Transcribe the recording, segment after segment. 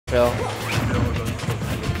Smashville.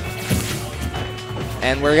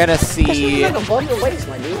 And we're going to see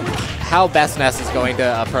how BestNess is going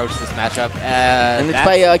to approach this matchup. And it's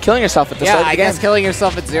by killing yourself at the start of the game. I guess killing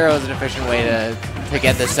yourself at 0 is an efficient way to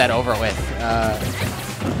get this set over with.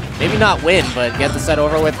 Maybe not win, but get the set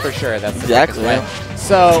over with for sure. That's the exactly way.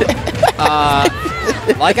 So,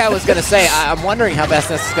 like I was going to say, I'm wondering how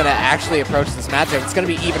BestNess is going to actually approach this matchup. It's going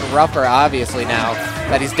to be even rougher, obviously, now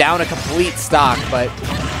that he's down a complete stock, but...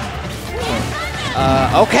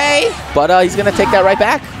 okay. But he's going to take that right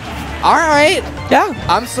back. All right. Yeah.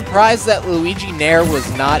 I'm surprised that Luigi Nair was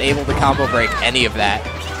not able to combo break any of that.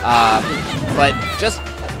 But just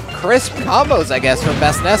crisp combos, I guess, from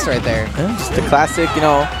BestNess right there. Yeah, just the classic, you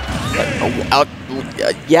know.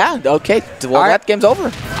 Yeah, okay. Well, that game's over.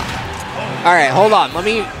 All right, hold on. Let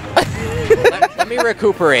me let me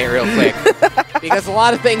recuperate real quick. Because a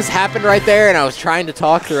lot of things happened right there, and I was trying to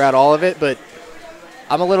talk throughout all of it, but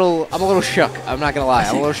I'm a little shook. I'm not gonna lie.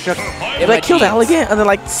 I'm a little shook. They killed Elegant, and then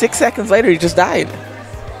like 6 seconds later, he just died.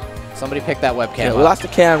 Somebody picked that webcam. Yeah, we lost the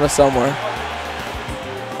camera somewhere.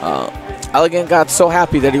 Elegant got so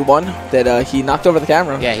happy that he won that he knocked over the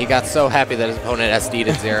camera. Yeah, he got so happy that his opponent SD'd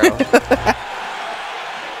at 0.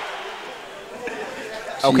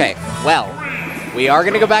 Okay, well, we are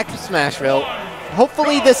gonna go back to Smashville.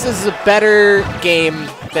 Hopefully, this is a better game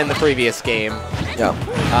than the previous game. Yeah.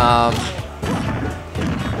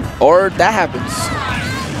 Or that happens.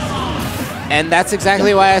 And that's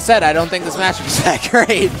exactly why I said I don't think this matchup is that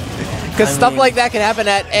great. Because stuff like that can happen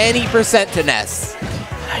at any % to Ness.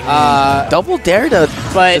 I mean, double dare to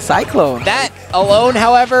Cyclone. That alone,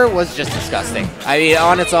 however, was just disgusting. I mean,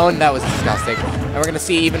 on its own, that was disgusting. And we're going to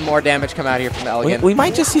see even more damage come out here from Elegant. We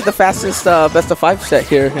might just see the fastest best of 5 set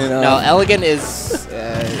here. No, Elegant is...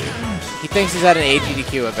 he thinks he's at an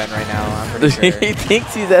AGDQ event right now, I'm pretty sure. He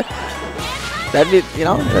thinks he's at... That'd be, you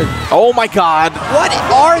know... oh my god! What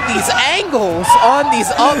are these angles on these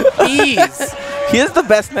up Bs? He is the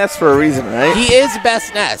best Ness for a reason, right? He is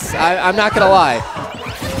BestNess. I'm not going to lie.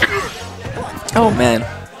 Oh, man.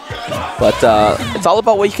 But it's all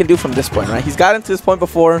about what you can do from this point, right? He's gotten to this point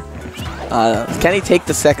before. Can he take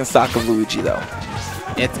the second stock of Luigi, though?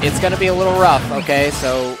 It's going to be a little rough, okay?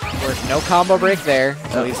 So we're no combo break there.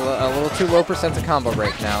 So he's a little too low % of combo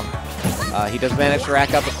break now. He does manage to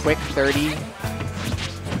rack up a quick 30.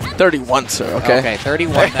 31, sir, okay? Okay,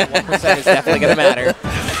 31. That 1% is definitely going to matter.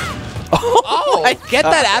 Oh, get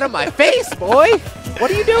that out of my face, boy!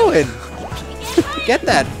 What are you doing? Get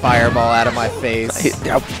that fireball out of my face.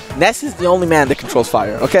 Ness is the only man that controls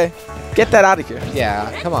fire, okay? Get that out of here.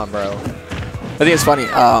 Yeah, come on, bro. I think it's funny.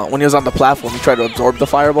 When he was on the platform, he tried to absorb the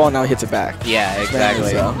fireball, and now he hits it back. Yeah,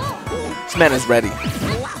 exactly. This man is ready.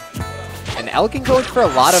 And Elegant going for a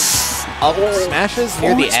lot of up smashes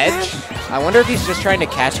near the edge. I wonder if he's just trying to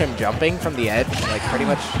catch him jumping from the edge. Like, pretty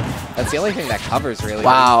much, that's the only thing that covers, really.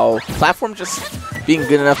 Wow. Platform just being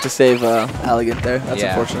good enough to save Elegant there. That's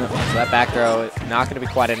unfortunate. So that back throw, not going to be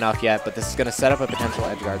quite enough yet, but this is going to set up a potential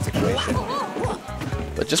edge guard situation.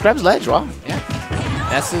 But just grabs ledge, wow. Yeah.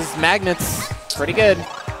 Ness's magnets, pretty good.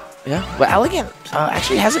 Yeah, but Elegant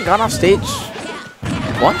actually hasn't gone off stage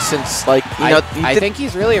once since, like, you know... I think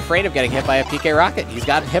he's really afraid of getting hit by a PK Rocket. He's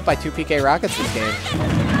gotten hit by 2 PK Rockets this game.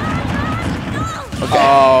 Okay.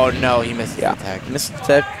 Oh, no, he missed the attack. Missed the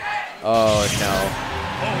attack. Oh,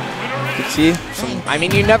 no. You see? I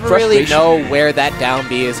mean, you never really know where that down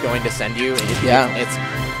B is going to send you.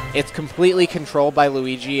 It's completely controlled by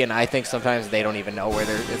Luigi, and I think sometimes they don't even know where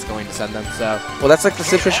it's going to send them. So, well, that's like the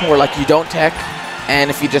situation where, like, you don't tech,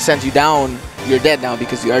 and if he just sends you down, you're dead now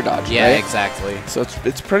because you air dodge. Yeah, right? exactly. So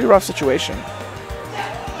it's a pretty rough situation.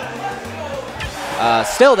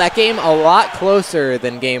 Still, that game a lot closer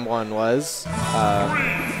than Game 1 was.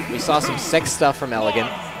 We saw some sick stuff from Elegant.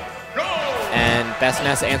 And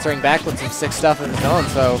BestNess answering back with some sick stuff of his own.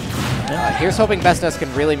 So here's hoping BestNess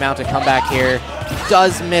can really mount a comeback here.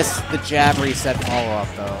 Does miss the jab reset follow-up,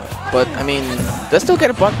 though. But, I mean, does still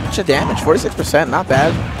get a bunch of damage. 46%, not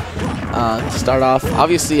bad. To start off.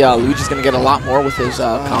 Obviously, Luigi's going to get a lot more with his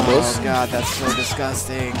combos. Oh, God, that's so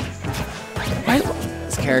disgusting. Right?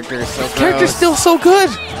 This character is so gross. Character's still so good.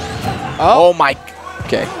 Oh my.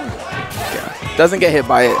 Okay. Doesn't get hit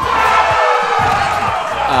by it.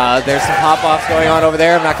 There's some pop-offs going on over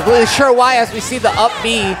there. I'm not completely sure why, as we see the up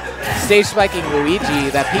B stage spiking Luigi,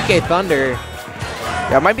 that PK Thunder.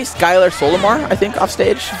 Yeah, it might be Skylar Solimar, I think, off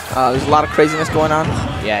stage. There's a lot of craziness going on.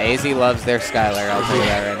 Yeah, AZ loves their Skylar, I'll tell you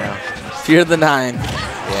that right now. Fear the 9.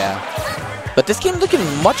 Yeah. But this game's looking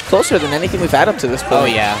much closer than anything we've had up to this point. Oh,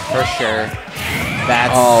 yeah, for sure.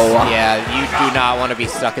 That's, yeah, you do not want to be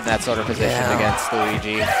stuck in that sort of position against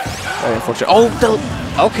Luigi. Very unfortunate. Oh,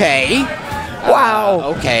 Okay.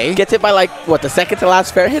 Wow. Okay. Gets hit by like, what, the second to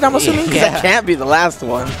last fair hit, I'm assuming? Because that can't be the last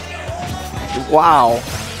one. Wow.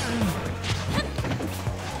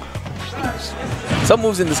 Some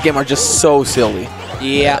moves in this game are just so silly.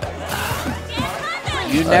 Yeah.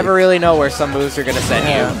 You never really know where some moves are going to send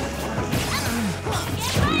you.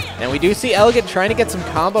 And we do see Elegant trying to get some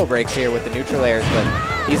combo breaks here with the neutral airs,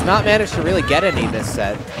 but he's not managed to really get any this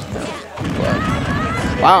set.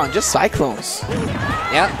 Wow, and just Cyclones.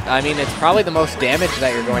 Yeah, I mean, it's probably the most damage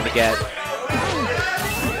that you're going to get.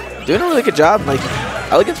 Doing a really good job. Like,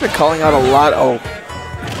 Elegant's been calling out a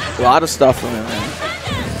lot of stuff from him, man.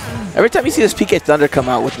 Every time you see this PK Thunder come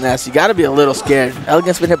out with Ness, you got to be a little scared.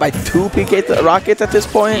 Elegant's been hit by 2 PK Rockets at this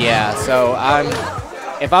point. Yeah, so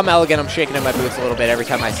if I'm Elegant, I'm shaking in my boots a little bit every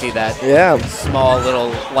time I see that small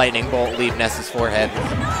little lightning bolt leave Ness's forehead.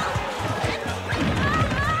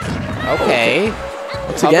 Okay.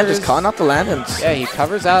 Once again, just calling out the landings. Yeah, he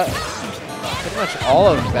covers out pretty much all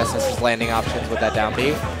of BestNess's landing options with that down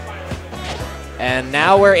B. And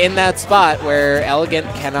now we're in that spot where Elegant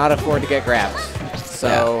cannot afford to get grabbed.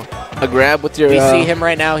 So a grab with your... We see him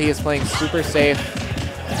right now. He is playing super safe.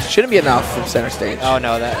 Shouldn't be enough from center stage. Oh,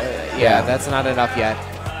 no. That's not enough yet.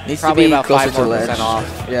 Needs probably to be about closer 5%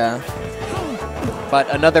 off. Yeah. But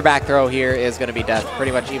another back throw here is going to be death,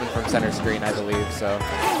 pretty much even from center screen, I believe. So,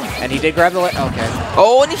 and he did grab the... Okay.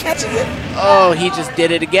 Oh, and he catches it. Oh, he just did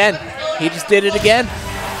it again. He just did it again.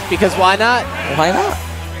 Because why not? Why not?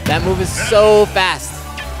 That move is so fast.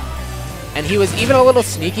 And he was even a little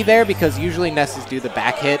sneaky there because usually Nesses do the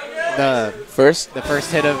back hit, the first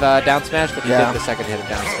hit of down smash, but he did the second hit of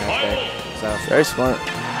down smash there. So very smart.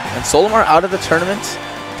 And Solimar out of the tournament,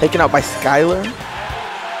 taken out by Skylar.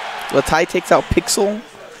 Latai takes out Pixel.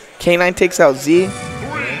 K9 takes out Z.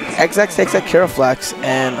 XX takes out Karaflex.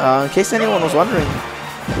 And in case anyone was wondering,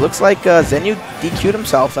 it looks like Zenyu DQ'd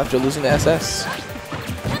himself after losing to SS.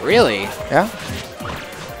 Really? Yeah.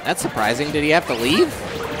 That's surprising. Did he have to leave?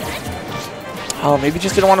 Oh, maybe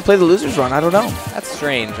just didn't want to play the loser's run. I don't know. That's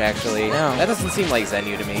strange, actually. Yeah. That doesn't seem like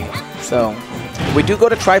Zenyu to me. So, we do go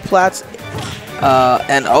to Triplats.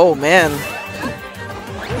 And, oh, man.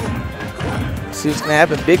 See what's going to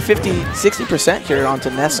happen. Big 60% here onto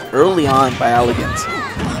Ness early on by Elegant.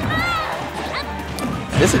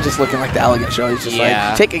 This is just looking like the Elegant show. He's just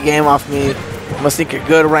like, take a game off me. You must think you're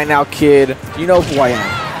good right now, kid. You know who I am.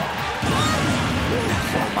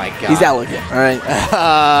 Oh, my God. He's Elegant, all right?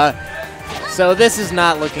 So this is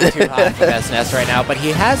not looking too hot for BestNess right now, but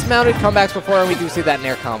he has mounted comebacks before, and we do see that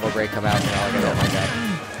Nair combo break come out from Elegant. Oh, my God.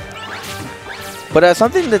 But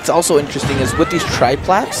something that's also interesting is with these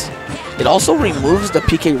triplats, it also removes the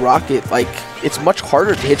PK Rocket. Like, it's much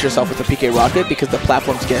harder to hit yourself with the PK Rocket because the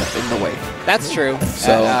platforms get in the way. That's true.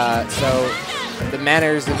 So the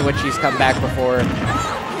manners in which he's come back before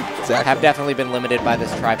have definitely been limited by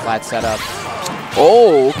this triplat setup.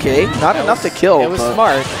 Oh, okay. Not enough to kill. It was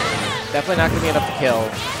smart. Definitely not going to be enough to kill.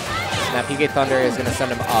 Now PK Thunder is going to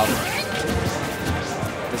send him up.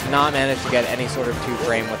 Does not manage to get any sort of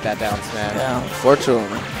 2-frame with that down smash. Yeah,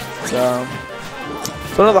 unfortunately. It's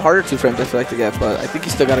one of the harder 2-frames I feel like to get, but I think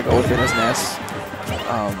you still got to go with it as Ness.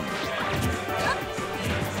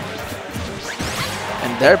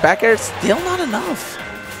 And their back air is still not enough.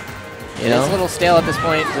 It's a little stale at this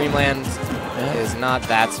point. Dreamland is not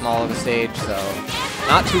that small of a stage, so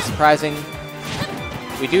not too surprising.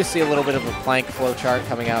 We do see a little bit of a plank flow chart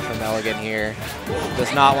coming out from Elegant here.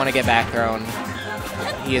 Does not want to get back thrown.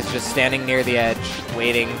 He is just standing near the edge,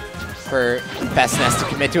 waiting for BestNess to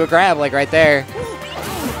commit to a grab, like right there.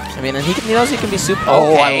 I mean, and he knows he can be super.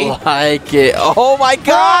 Oh, I like it. Oh my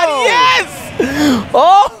God, yes!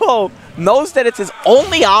 Oh, knows that it's his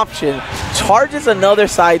only option. Charges another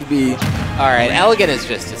side B. All right, Elegant is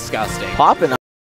just disgusting. Popping.